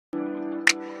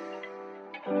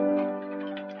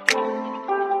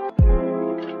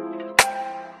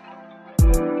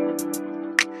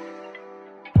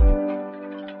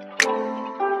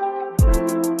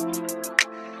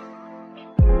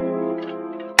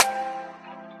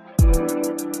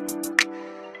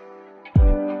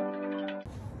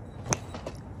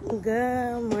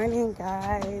Good morning,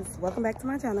 guys. Welcome back to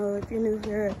my channel. If you're new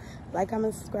here, like,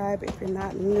 comment, subscribe. If you're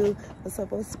not new, what's up,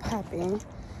 what's popping?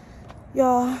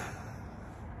 Y'all,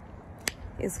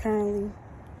 it's currently,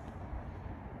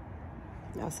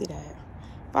 y'all see that,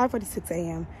 5:46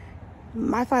 a.m.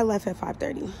 My flight left at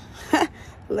 5:30.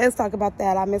 Let's talk about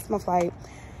that. I missed my flight.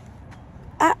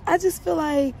 I just feel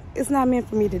like it's not meant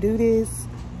for me to do this,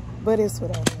 but it's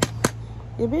whatever.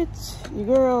 Your bitch, your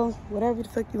girl, whatever the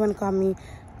fuck you want to call me,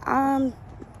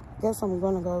 guess I'm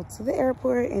gonna go to the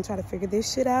airport and try to figure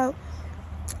this shit out.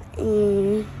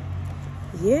 And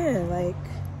yeah, like,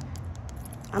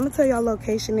 I'm gonna tell y'all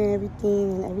location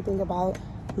and everything about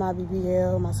my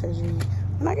BBL, my surgery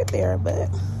when I get there. But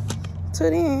till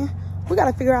then, we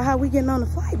gotta figure out how we getting on the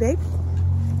flight, baby.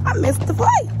 I missed the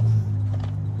flight.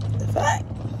 The fuck?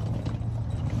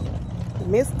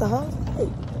 Missed the whole flight.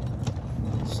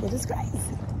 Shit is crazy.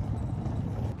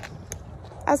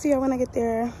 I'll see y'all when I get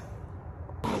there.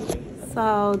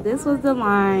 So this was the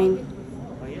line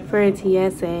for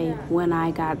TSA when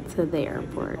I got to the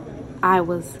airport. I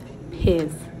was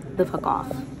pissed the fuck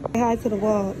off. Say hi to the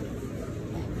vlog.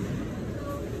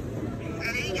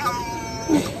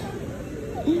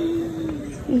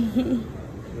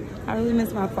 I really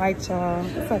missed my flight, y'all.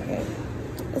 It's okay.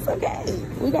 It's okay.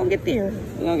 We gonna get there.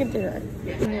 We gonna get there.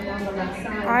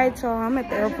 All right, y'all. I'm at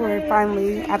the airport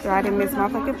finally after I didn't miss my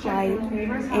fucking flight.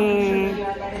 And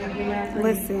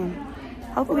listen,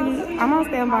 hopefully I'm on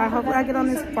standby. Hopefully I get on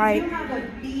this flight.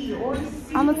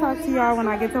 I'm gonna talk to y'all when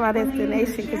I get to my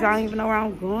destination because y'all don't even know where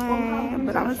I'm going.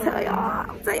 But I'm gonna tell y'all. I'm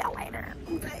gonna tell y'all later.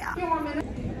 I'm gonna tell y'all.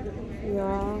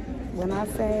 Y'all, when I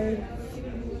say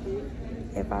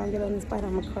if I don't get on this flight,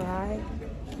 I'm gonna cry.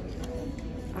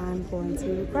 I'm going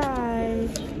to cry.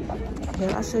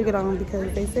 But I should get on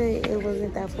because they said it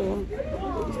wasn't that full.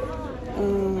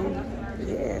 And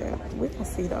yeah, we gonna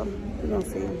see though. We gonna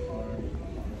see.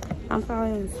 I'm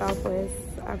flying Southwest.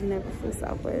 I've never flew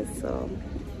Southwest, so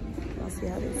we'll see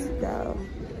how this go.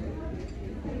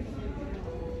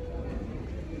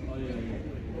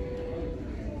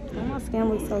 Oh, my skin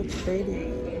looks so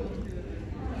pretty.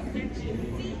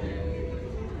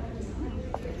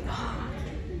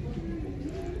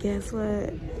 Guess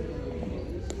what?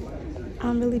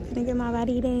 I'm really finna get my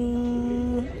body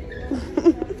done.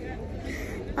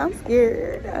 I'm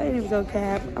scared. I ain't even go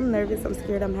cap. I'm nervous. I'm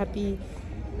scared. I'm happy.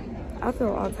 I feel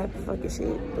all type of fucking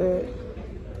shit, but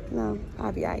no,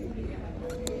 I'll be alright.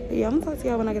 But yeah, I'm gonna talk to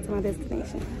y'all when I get to my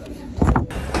destination.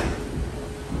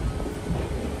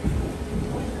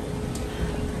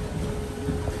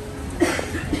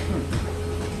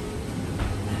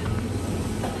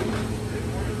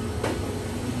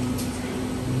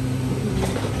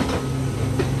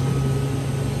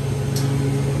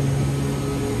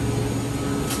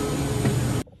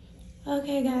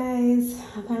 Okay guys,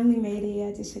 I finally made it.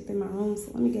 I just checked in my room,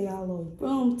 so let me give y'all a little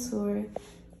room tour.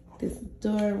 This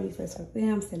door, when you first walk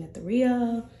in, I'm sitting at the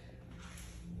Rio.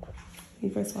 When you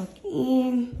first walk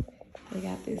in, they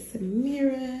got this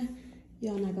mirror.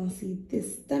 Y'all not gonna see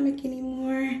this stomach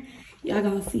anymore. Y'all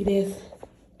gonna see this.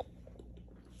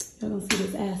 Y'all gonna see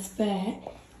this ass fat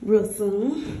real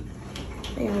soon.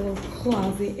 They got a little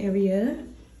closet area.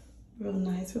 Real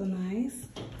nice, real nice.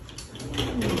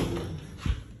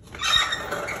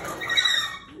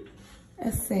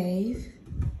 A safe.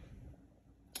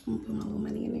 I'm gonna put my little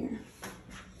money in there.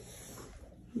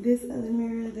 This other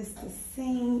mirror, this is the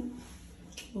sink.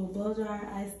 Little blow dryer,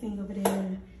 ice thing over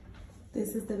there.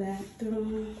 This is the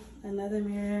bathroom. Another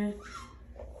mirror.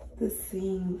 The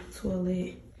sink,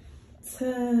 toilet,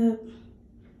 tub.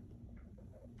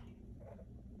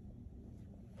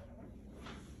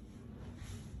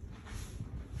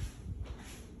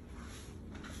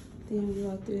 Then we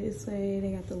walk through this way.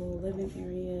 They got the little living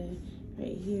area.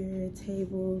 Right here,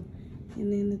 table,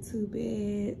 and then the 2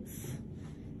 beds,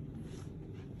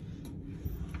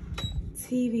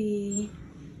 TV,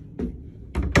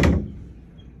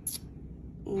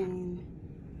 and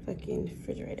fucking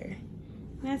refrigerator.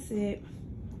 And that's it.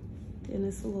 Then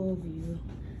it's a little view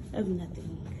of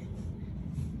nothing.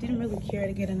 Didn't really care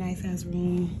to get a nice ass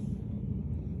room.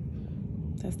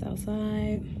 That's the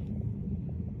outside.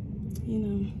 You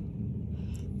know,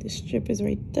 the strip is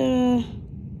right there.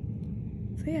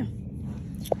 So yeah.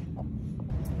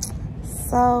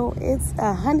 So it's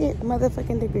 100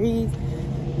 motherfucking degrees.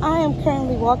 I am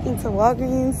currently walking to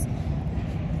Walgreens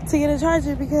to get a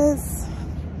charger because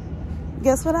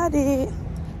guess what I did?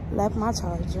 Left my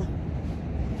charger.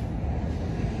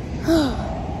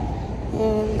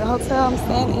 And the hotel I'm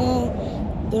staying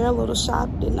in, their little shop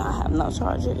did not have no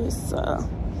chargers, so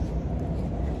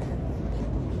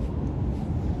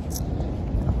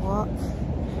walk.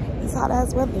 this hot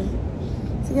ass weather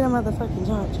to get a motherfucking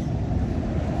charger.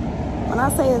 When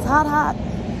I say it's hot, hot,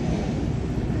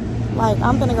 like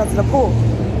I'm gonna go to the pool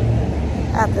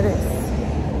after this.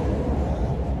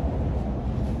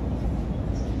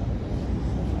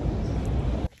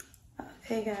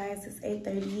 Okay guys, it's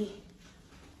 8:30.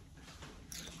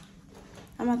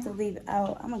 I'm about to leave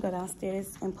out. I'm gonna go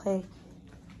downstairs and play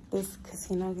this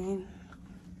casino game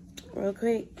real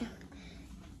quick.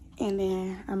 And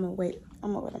then I'm gonna wait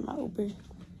on my Uber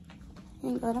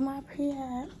and go to my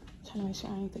pre-app. Trying to make sure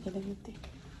I ain't forget anything.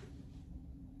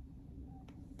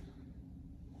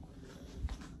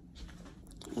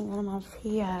 And go to my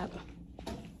pre-app.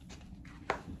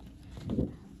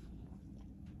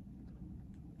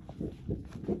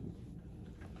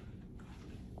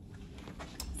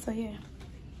 So yeah.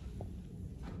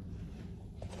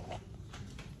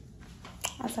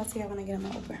 I'll talk to y'all when I get in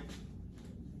my Uber.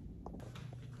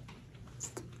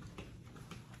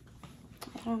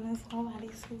 I don't miss all of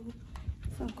these food.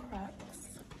 Some cracks.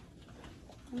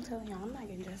 I'm telling y'all, I'm not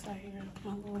getting dressed out here.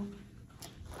 My little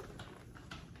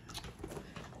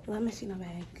love machine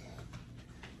bag.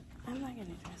 I'm not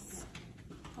getting dressed.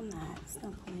 I'm not. It's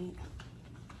no point.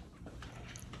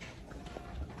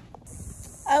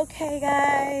 Okay,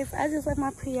 guys. I just left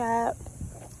my pre-op.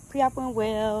 Pre-op went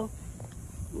well.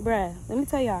 Bruh, let me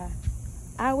tell y'all.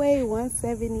 I weigh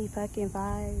 170 fucking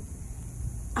 5.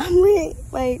 I'm lit.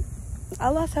 Like, I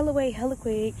lost hella weight hella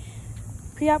quick.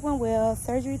 Pre-op went well.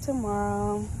 Surgery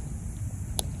tomorrow.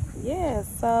 Yeah,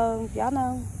 so y'all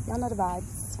know the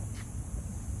vibes.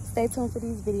 Stay tuned for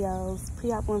these videos.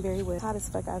 Pre-op went very well. Hot as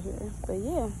fuck out here. But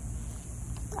yeah,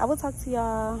 I will talk to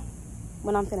y'all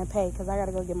when I'm finna pay, because I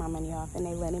gotta go get my money off, and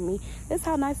they letting me. This is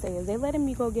how nice they is. They letting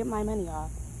me go get my money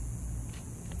off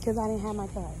because I didn't have my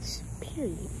cash.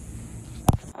 Period.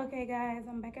 Okay guys,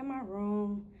 I'm back in my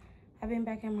room. I've been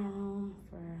back in my room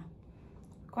for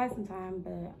quite some time,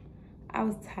 but I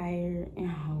was tired and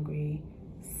hungry.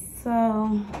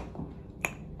 So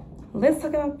let's talk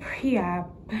about pre-op.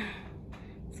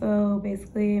 So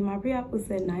basically my pre-op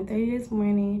was at 9:30 this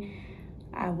morning.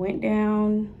 I went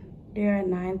down there at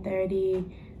 9:30.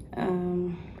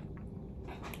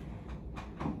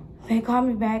 They called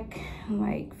me back in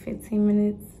like 15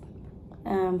 minutes.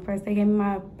 First they gave me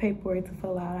my paperwork to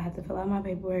fill out. I had to fill out my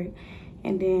paperwork,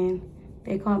 and then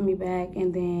they called me back,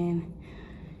 and then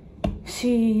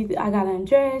I got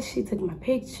undressed. She took my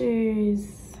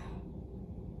pictures.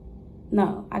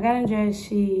 No, I got undressed.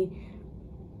 She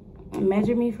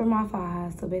measured me for my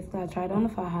thigh. So basically I tried on the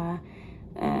thigh.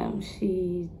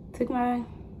 She took my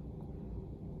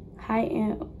height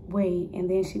and weight, and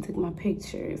then she took my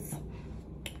pictures.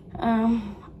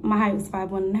 My height was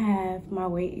 5'1.5". My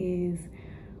weight is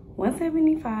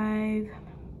 175.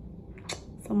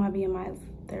 So my BMI is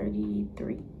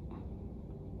 33.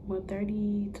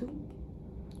 132.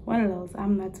 One of those.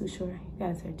 I'm not too sure. You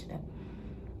gotta search it up.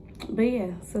 But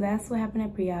yeah, so that's what happened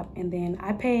at pre-op. And then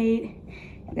I paid.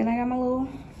 And then I got my little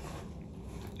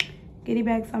goodie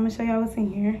bag. So I'm gonna show y'all what's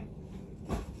in here.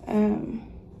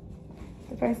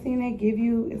 The first thing they give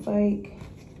you is like,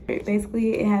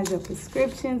 basically it has your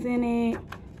prescriptions in it.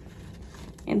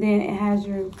 And then it has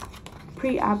your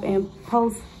pre-op and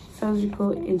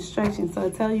post-surgical instructions. So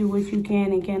it tells you what you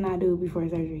can and cannot do before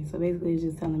surgery. So basically it's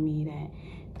just telling me that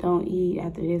don't eat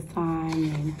after this time,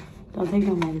 and don't take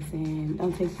no medicine,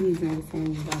 don't take these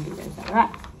medicines, don't do this, all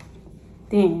right.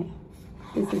 Then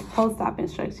this is post-op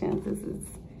instructions. This is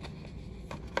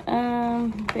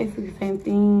basically the same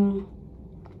thing.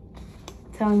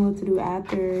 Telling me what to do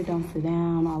after, don't sit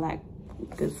down, all that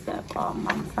good stuff. All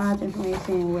my massage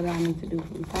information, what I need to do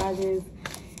for massages.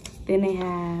 Then they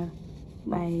have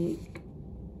like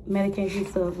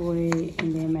medications to avoid,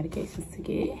 and then medications to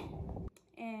get.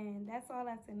 And that's all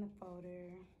that's in the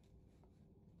folder.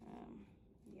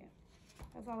 Yeah,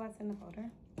 that's all that's in the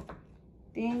folder.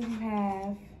 Then you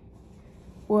have,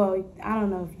 well, I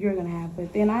don't know if you're gonna have,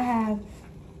 but then I have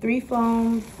 3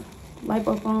 foams,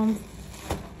 lipo foams.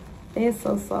 They're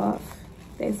so soft.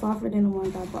 They're softer than the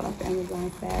ones I bought off Amazon,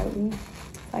 sadly.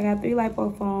 So I got 3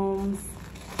 lipo foams.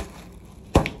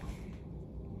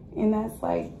 And that's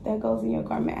like, that goes in your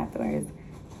garment afterwards.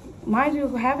 Mind you,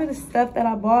 half of the stuff that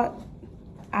I bought,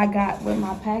 I got with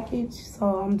my package.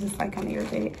 So I'm just like kind of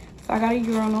irritated. So I got a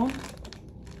urinal.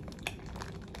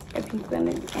 I think it's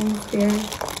Anesthesia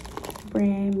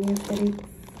brand, Me Aesthetics.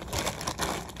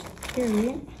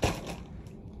 Period.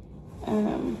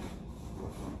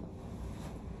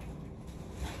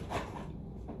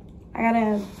 I got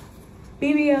a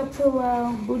BBL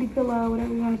pillow, booty pillow,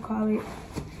 whatever you want to call it.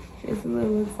 It's a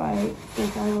little, looks like,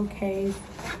 it's a little case.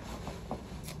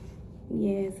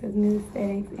 Yeah, it says Me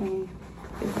Aesthetics, and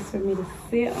This is for me to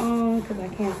sit on because I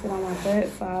can't sit on my butt,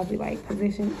 so I'll be like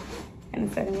positioned in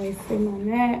a certain way, sitting on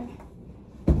that.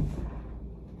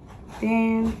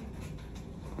 Then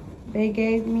they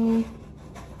gave me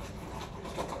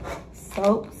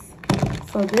soaps.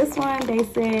 So this one, they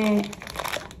said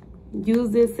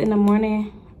use this in the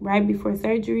morning right before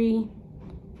surgery.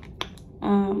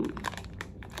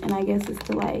 And I guess it's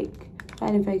to like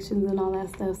fight infections and all that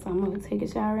stuff. So I'm gonna take a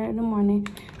shower in the morning.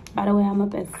 By the way, I'm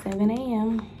up at 7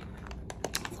 a.m.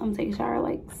 So I'm gonna take a shower at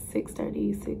like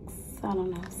 6:30, I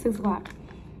don't know, 6 o'clock.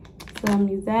 So I'm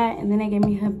gonna use that. And then they gave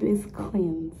me Hibiscus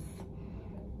Cleanse.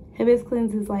 Hibiscus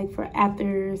Cleanse is like for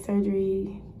after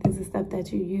surgery. This is stuff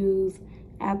that you use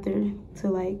after to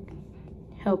like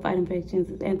help fight infections.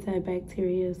 It's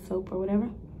antibacterial soap or whatever.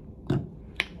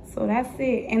 So that's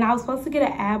it. And I was supposed to get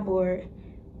an ad board,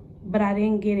 but I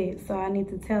didn't get it. So I need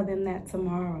to tell them that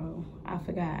tomorrow. I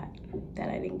forgot that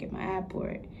I didn't get my ad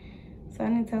board. So I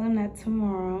need to tell them that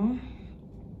tomorrow.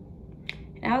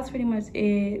 And that was pretty much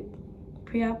it.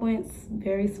 Pre-op went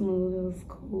very smooth. It was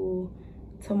cool.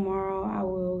 Tomorrow I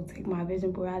will take my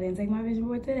vision board. I didn't take my vision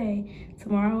board today.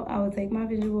 Tomorrow I will take my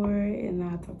vision board and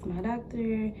I'll talk to my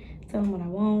doctor, tell him what I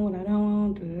want, what I don't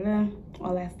want, blah, blah, blah,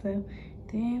 all that stuff.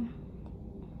 Then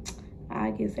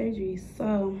I get surgery.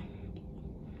 So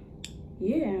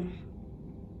yeah.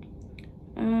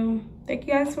 Thank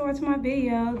you guys for watching my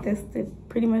video. That's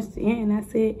pretty much the end.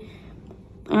 That's it.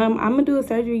 I'm gonna do a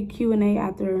surgery Q&A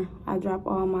after I drop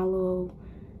all my little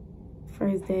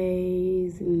first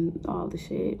days and all the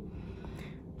shit.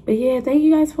 But yeah, thank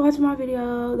you guys for watching my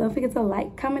video. Don't forget to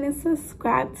like, comment, and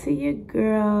subscribe to your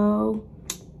girl.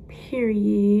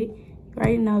 Period. You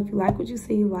already know, if you like what you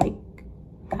see, like,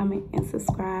 comment, and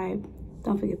subscribe.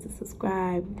 Don't forget to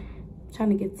subscribe. I'm trying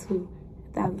to get to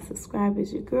 1,000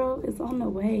 subscribers. Your girl is on the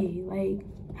way. Like,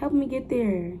 help me get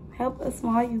there. Help a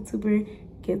small YouTuber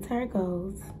get to her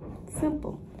goals.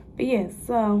 Simple. But yeah,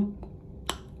 so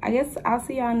I guess I'll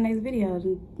see y'all in the next video.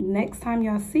 Next time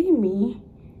y'all see me,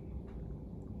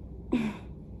 my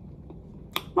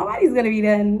body's gonna be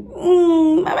done.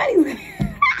 My body's gonna...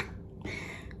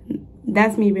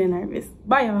 That's me being nervous.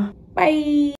 Bye, y'all. Bye.